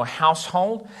 you and your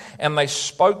household. And they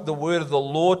spoke the word of the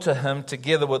Lord to him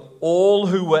together with all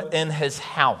who were in his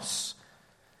house.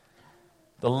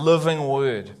 The living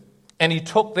word. And he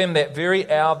took them that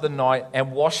very hour of the night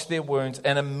and washed their wounds,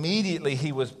 and immediately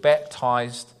he was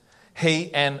baptized,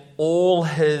 he and all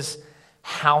his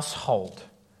household.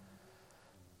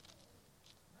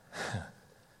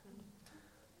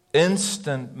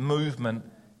 Instant movement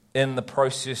in the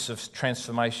process of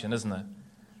transformation, isn't it?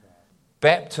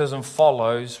 Baptism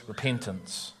follows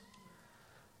repentance.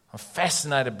 I'm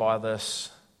fascinated by this.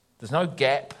 There's no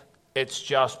gap. It's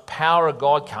just power of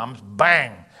God comes,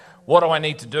 bang. What do I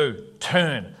need to do?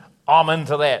 Turn. I'm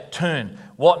into that. Turn.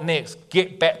 What next?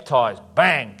 Get baptized.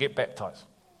 Bang, get baptized.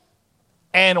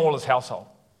 And all his household.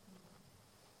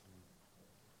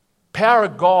 Power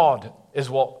of God is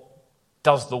what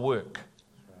does the work.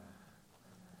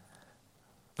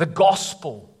 The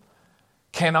gospel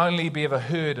can only be ever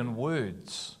heard in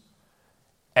words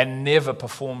and never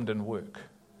performed in work.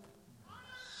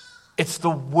 It's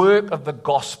the work of the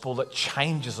gospel that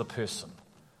changes a person,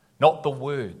 not the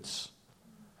words.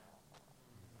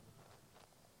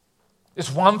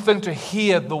 It's one thing to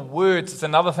hear the words, it's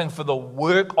another thing for the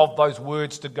work of those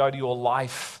words to go to your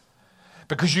life.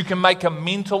 Because you can make a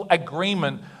mental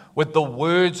agreement with the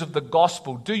words of the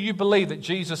gospel. Do you believe that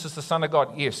Jesus is the Son of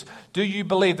God? Yes. Do you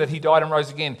believe that he died and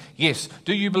rose again? Yes.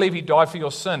 Do you believe he died for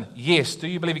your sin? Yes. Do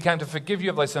you believe he came to forgive you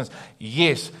of those sins?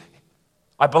 Yes.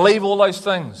 I believe all those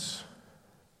things.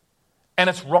 And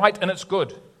it's right and it's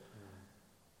good.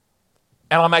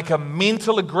 And I make a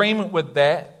mental agreement with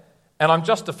that and I'm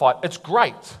justified. It's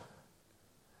great.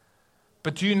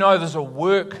 But do you know there's a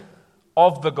work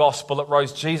of the gospel that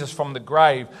rose Jesus from the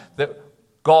grave that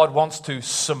God wants to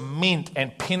cement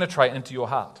and penetrate into your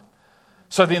heart?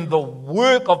 So then the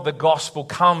work of the gospel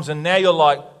comes and now you're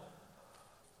like,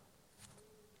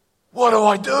 what do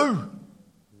I do?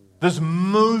 There's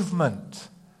movement.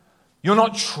 You're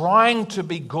not trying to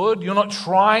be good. You're not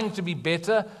trying to be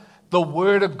better. The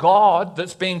word of God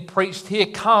that's being preached here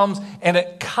comes and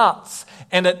it cuts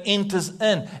and it enters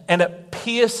in and it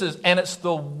pierces, and it's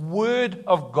the word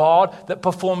of God that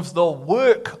performs the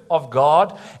work of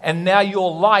God, and now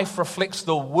your life reflects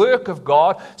the work of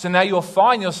God. So now you'll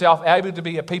find yourself able to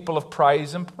be a people of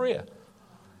praise and prayer.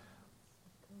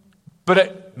 But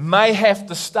it may have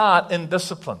to start in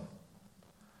discipline.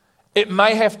 It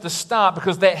may have to start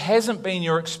because that hasn't been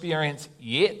your experience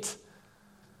yet.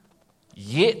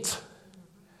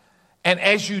 And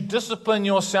as you discipline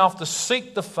yourself to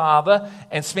seek the Father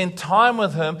and spend time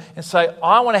with Him and say,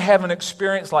 I want to have an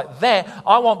experience like that.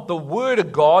 I want the Word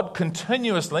of God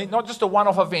continuously, not just a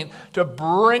one-off event, to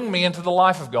bring me into the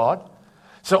life of God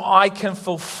so I can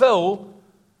fulfill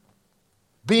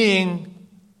being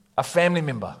a family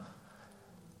member.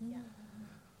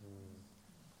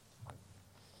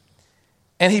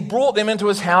 And he brought them into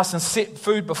his house and set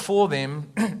food before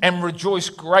them and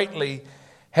rejoiced greatly,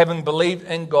 having believed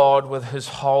in God with his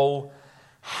whole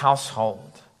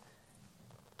household.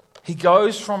 He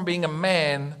goes from being a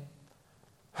man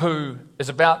who is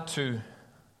about to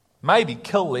maybe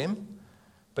kill them,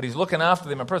 but he's looking after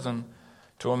them in prison,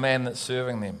 to a man that's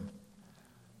serving them.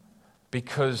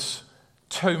 Because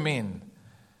two men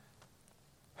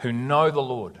who know the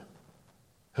Lord,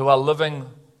 who are living,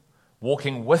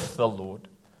 walking with the Lord,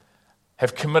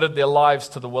 have committed their lives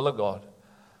to the will of God,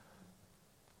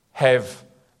 have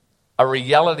a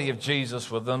reality of Jesus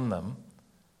within them,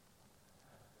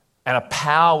 and a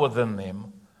power within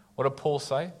them. What did Paul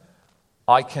say?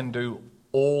 I can do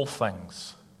all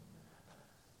things.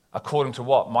 According to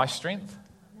what? My strength?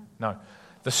 No.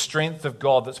 The strength of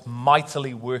God that's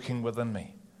mightily working within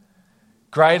me.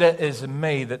 Greater is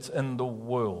me that's in the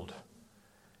world.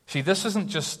 See, this isn't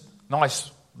just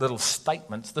nice little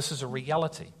statements. This is a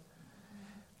reality.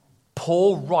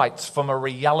 Paul writes from a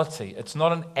reality. It's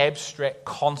not an abstract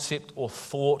concept or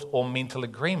thought or mental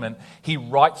agreement. He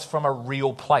writes from a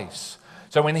real place.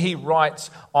 So when he writes,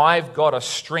 I've got a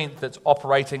strength that's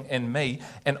operating in me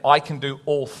and I can do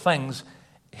all things,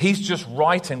 he's just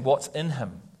writing what's in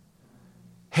him.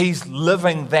 He's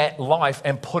living that life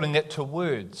and putting it to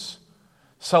words.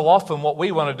 So often what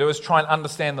we want to do is try and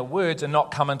understand the words and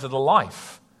not come into the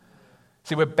life.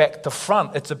 See, we're back to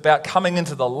front. It's about coming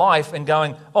into the life and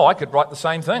going, oh, I could write the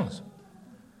same things.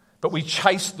 But we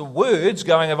chase the words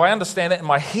going, if I understand it in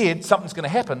my head, something's going to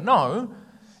happen. No,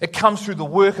 it comes through the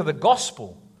work of the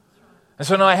gospel. And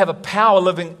so now I have a power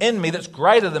living in me that's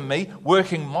greater than me,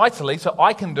 working mightily, so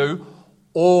I can do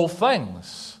all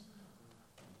things.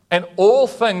 And all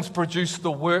things produce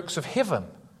the works of heaven.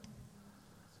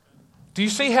 Do you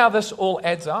see how this all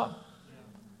adds up?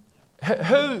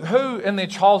 Who in their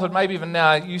childhood, maybe even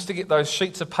now, used to get those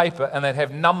sheets of paper and they'd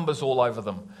have numbers all over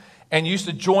them and used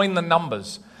to join the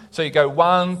numbers. So you go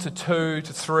 1 to 2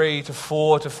 to 3 to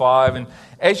 4 to 5. And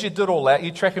as you did all that,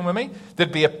 you tracking with me?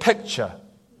 There'd be a picture.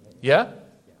 Yeah?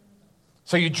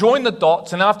 So you join the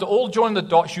dots, and after all join the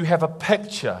dots, you have a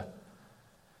picture.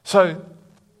 So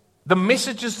the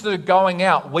messages that are going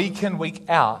out week in, week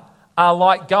out are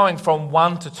like going from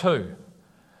 1 to 2,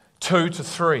 2 to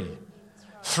 3,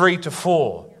 3 to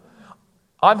 4.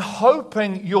 I'm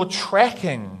hoping you're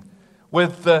tracking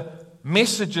with the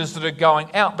messages that are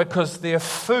going out because they're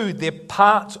food, they're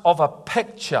parts of a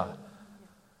picture.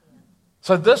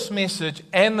 So this message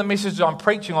and the message I'm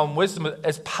preaching on wisdom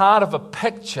is part of a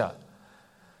picture.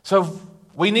 So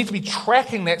we need to be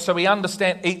tracking that so we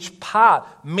understand each part,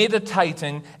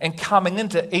 meditating and coming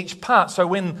into each part. So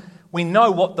when we know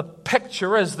what the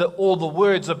picture is that all the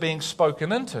words are being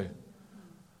spoken into.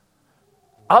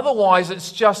 Otherwise,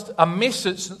 it's just a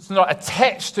message that's not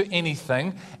attached to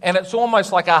anything, and it's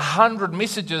almost like 100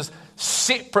 messages,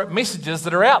 separate messages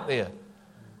that are out there.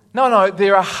 No,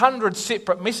 there are 100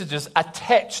 separate messages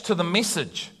attached to the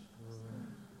message.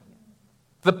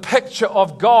 The picture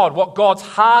of God, what God's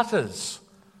heart is.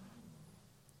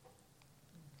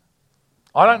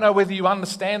 I don't know whether you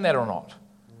understand that or not.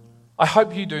 I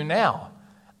hope you do now.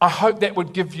 I hope that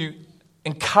would give you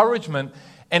encouragement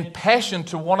and passion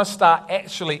to want to start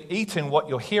actually eating what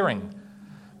you're hearing,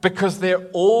 because they're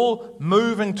all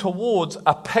moving towards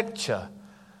a picture.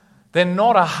 They're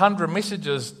not 100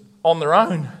 messages on their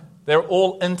own. They're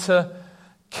all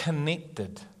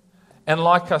interconnected. And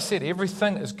like I said,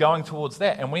 everything is going towards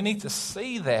that, and we need to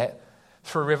see that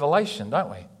through revelation,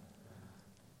 don't we?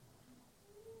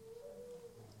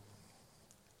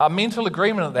 A mental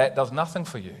agreement of that does nothing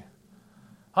for you.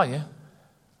 Oh yeah,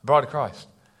 bride of Christ.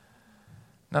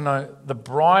 No, the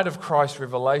bride of Christ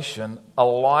revelation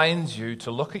aligns you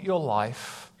to look at your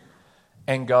life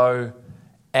and go,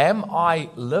 am I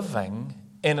living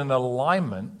in an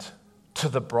alignment to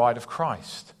the bride of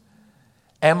Christ?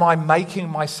 Am I making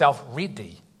myself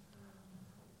ready?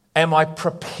 Am I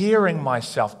preparing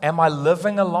myself? Am I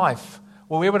living a life?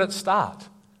 Well, where would it start?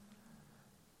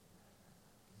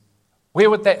 Where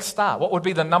would that start? What would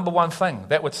be the number one thing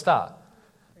that would start?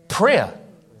 Prayer.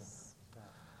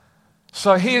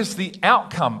 So here's the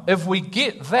outcome. If we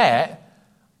get that,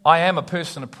 I am a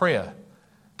person of prayer.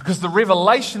 Because the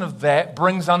revelation of that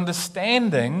brings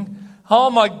understanding. Oh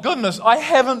my goodness, I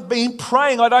haven't been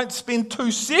praying. I don't spend 2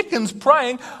 seconds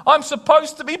praying. I'm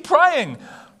supposed to be praying.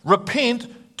 Repent,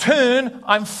 turn,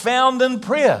 I'm found in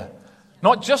prayer.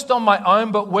 Not just on my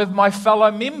own, but with my fellow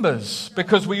members.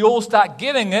 Because we all start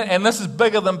getting it, and this is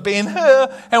bigger than being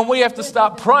here, and we have to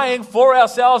start praying for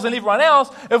ourselves and everyone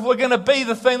else if we're going to be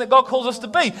the thing that God calls us to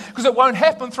be. Because it won't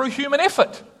happen through human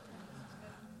effort.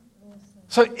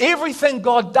 So everything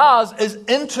God does is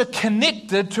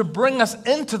interconnected to bring us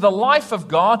into the life of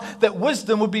God, that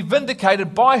wisdom would be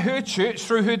vindicated by her church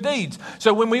through her deeds.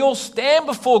 So when we all stand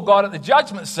before God at the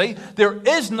judgment seat, there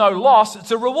is no loss, it's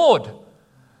a reward.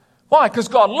 Why? Because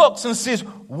God looks and says,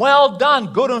 well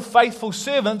done, good and faithful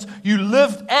servants. You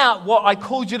lived out what I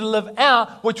called you to live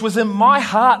out, which was in my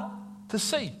heart to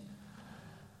see.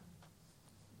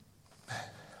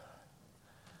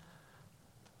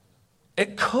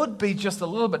 It could be just a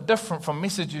little bit different from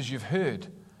messages you've heard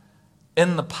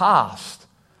in the past,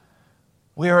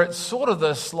 where it's sort of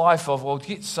this life of, well,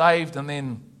 get saved and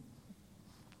then,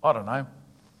 I don't know,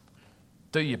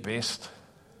 do your best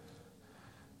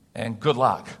and good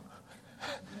luck.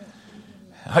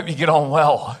 I hope you get on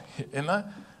well, you know.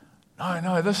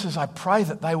 No, this is, I pray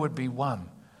that they would be one.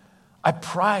 I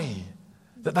pray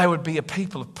that they would be a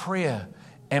people of prayer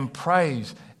and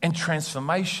praise and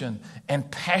transformation and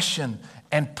passion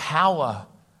and power.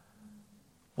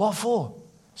 What for?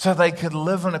 So they could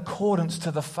live in accordance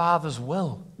to the Father's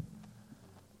will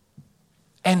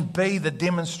and be the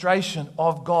demonstration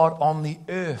of God on the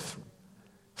earth.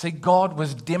 See, God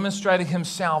was demonstrating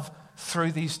himself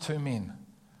through these 2 men.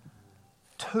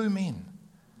 2 men.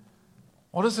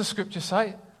 What does the scripture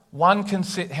say? One can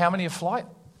set how many aflight?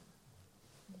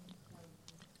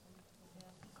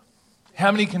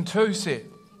 How many can 2 set?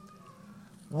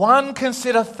 One can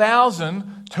set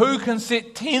 1,000, 2 can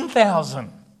set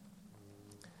 10,000.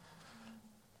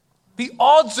 The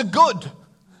odds are good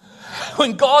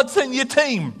when God's in your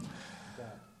team.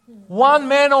 One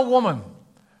man or woman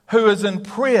who is in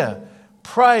prayer,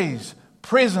 praise,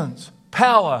 presence,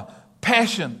 power,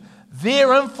 passion,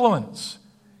 their influence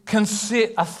can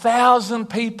set 1,000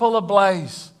 people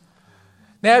ablaze.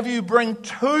 Now, if you bring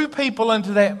 2 people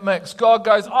into that mix, God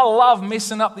goes, I love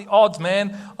messing up the odds,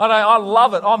 man. I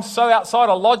love it. I'm so outside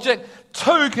of logic.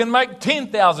 2 can make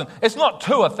 10,000. It's not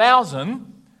 2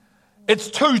 1,000. It's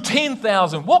 2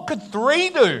 10,000. What could 3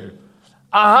 do?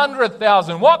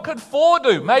 100,000. What could 4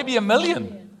 do? Maybe 1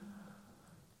 million.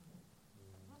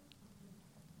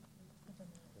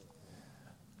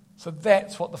 So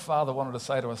that's what the Father wanted to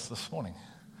say to us this morning.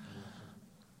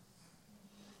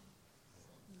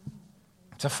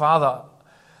 So, Father,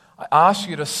 I ask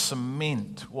you to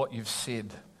cement what you've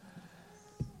said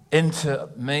into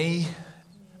me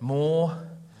more,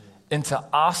 into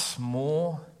us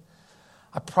more.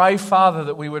 I pray, Father,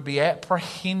 that we would be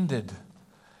apprehended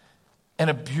in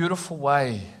a beautiful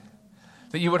way,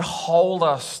 that you would hold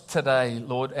us today,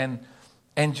 Lord, and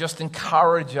just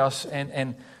encourage us,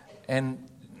 and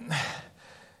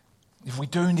if we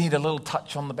do need a little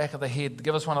touch on the back of the head,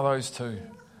 give us one of those too.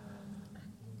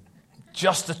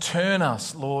 Just to turn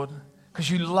us, Lord, because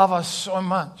you love us so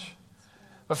much.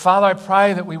 But Father, I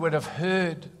pray that we would have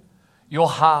heard your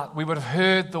heart. We would have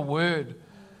heard the word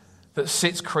that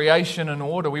sets creation in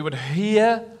order. We would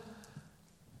hear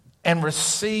and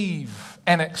receive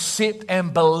and accept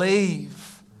and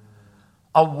believe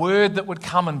a word that would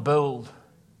come and build.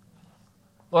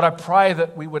 Lord, I pray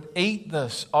that we would eat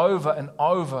this over and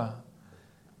over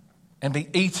and be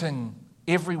eating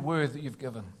every word that you've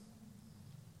given.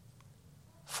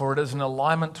 For it is an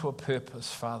alignment to a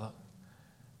purpose, Father.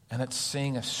 And it's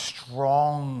seeing a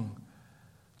strong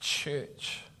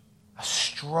church, a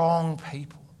strong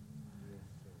people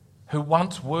who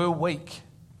once were weak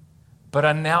but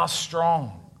are now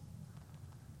strong,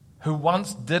 who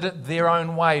once did it their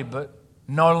own way but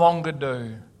no longer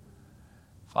do.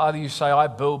 Father, you say, I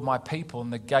build my people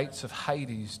and the gates of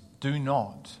Hades do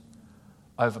not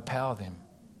overpower them.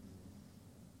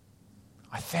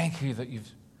 I thank you that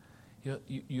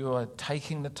you are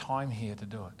taking the time here to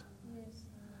do it.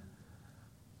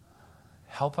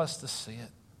 Help us to see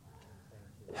it.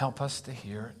 Help us to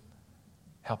hear it.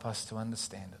 Help us to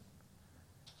understand it.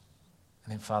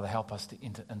 And then, Father, help us to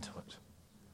enter into it.